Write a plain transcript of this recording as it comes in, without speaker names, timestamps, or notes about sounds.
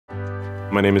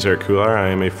My name is Eric Kular. I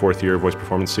am a fourth-year voice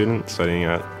performance student studying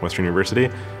at Western University.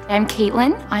 I'm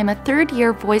Caitlin. I'm a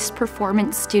third-year voice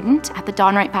performance student at the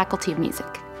Don Wright Faculty of Music.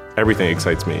 Everything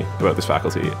excites me about this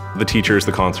faculty. The teachers,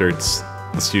 the concerts,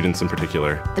 the students in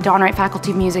particular. The Don Wright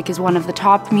Faculty of Music is one of the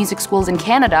top music schools in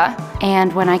Canada,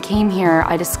 and when I came here,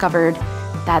 I discovered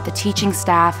that the teaching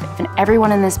staff and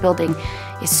everyone in this building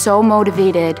is so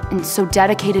motivated and so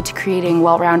dedicated to creating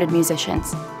well-rounded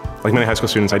musicians. Like many high school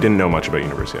students, I didn't know much about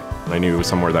Universia. I knew it was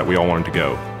somewhere that we all wanted to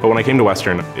go. But when I came to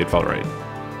Western, it felt right.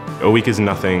 A week is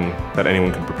nothing that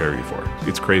anyone can prepare you for.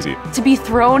 It's crazy. To be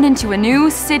thrown into a new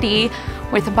city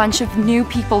with a bunch of new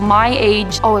people my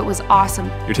age, oh, it was awesome.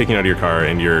 You're taken out of your car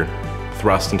and you're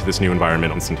thrust into this new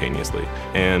environment instantaneously.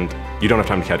 And you don't have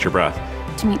time to catch your breath.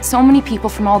 To meet so many people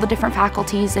from all the different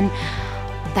faculties, and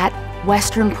that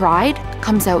Western pride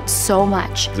comes out so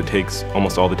much. It takes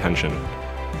almost all the tension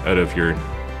out of your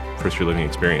first-year living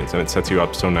experience, and it sets you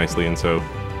up so nicely and so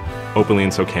openly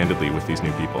and so candidly with these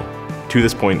new people. To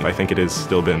this point, I think it has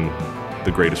still been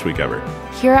the greatest week ever.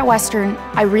 Here at Western,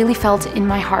 I really felt in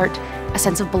my heart a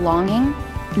sense of belonging,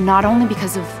 not only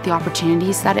because of the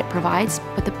opportunities that it provides,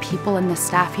 but the people and the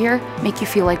staff here make you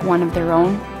feel like one of their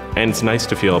own. And it's nice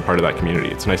to feel a part of that community.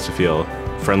 It's nice to feel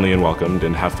friendly and welcomed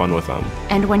and have fun with them.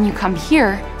 And when you come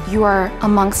here, you are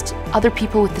amongst other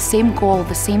people with the same goal,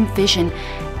 the same vision,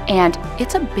 and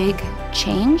it's a big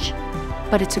change,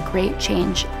 but it's a great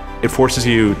change. It forces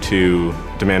you to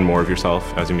demand more of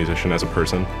yourself as a musician, as a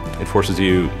person. It forces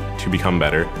you to become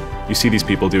better. You see these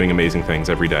people doing amazing things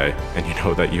every day, and you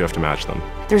know that you have to match them.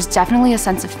 There's definitely a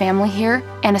sense of family here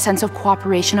and a sense of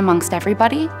cooperation amongst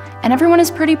everybody, and everyone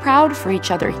is pretty proud for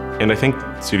each other. And I think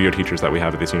studio teachers that we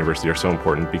have at this university are so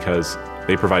important because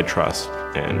they provide trust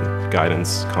and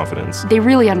guidance, confidence. They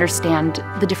really understand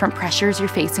the different pressures you're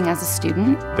facing as a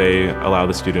student. They allow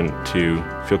the student to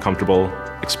feel comfortable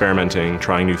experimenting,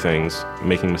 trying new things,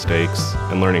 making mistakes,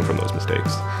 and learning from those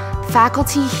mistakes.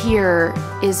 Faculty here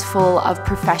is full of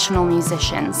professional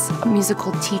musicians,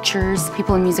 musical teachers,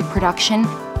 people in music production.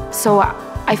 So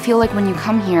I feel like when you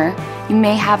come here, you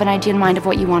may have an idea in mind of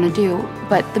what you want to do,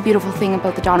 but the beautiful thing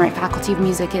about the Don Wright Faculty of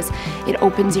Music is it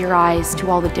opens your eyes to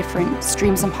all the different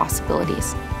streams and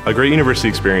possibilities. A great university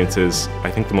experience is, I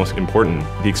think, the most important.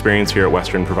 The experience here at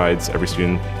Western provides every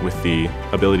student with the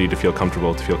ability to feel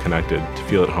comfortable, to feel connected, to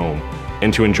feel at home,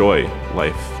 and to enjoy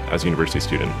life as a university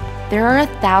student. There are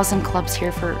 1,000 clubs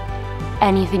here for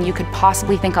anything you could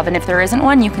possibly think of, and if there isn't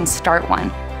one, you can start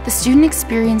one. The student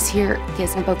experience here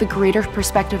is about the greater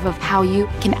perspective of how you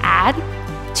can add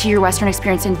to your Western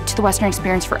experience and to the Western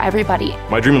experience for everybody.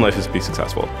 My dream in life is to be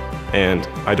successful, and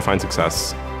I define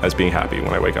success as being happy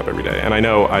when I wake up every day. And I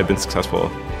know I've been successful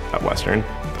at Western,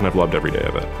 and I've loved every day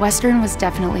of it. Western was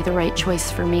definitely the right choice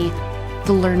for me.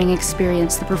 The learning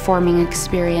experience, the performing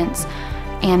experience,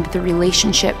 and the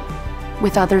relationship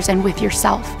with others and with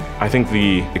yourself. I think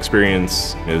the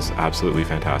experience is absolutely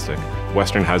fantastic.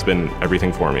 Western has been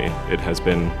everything for me. It has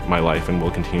been my life and will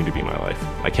continue to be my life.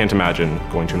 I can't imagine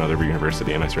going to another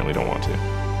university, and I certainly don't want to.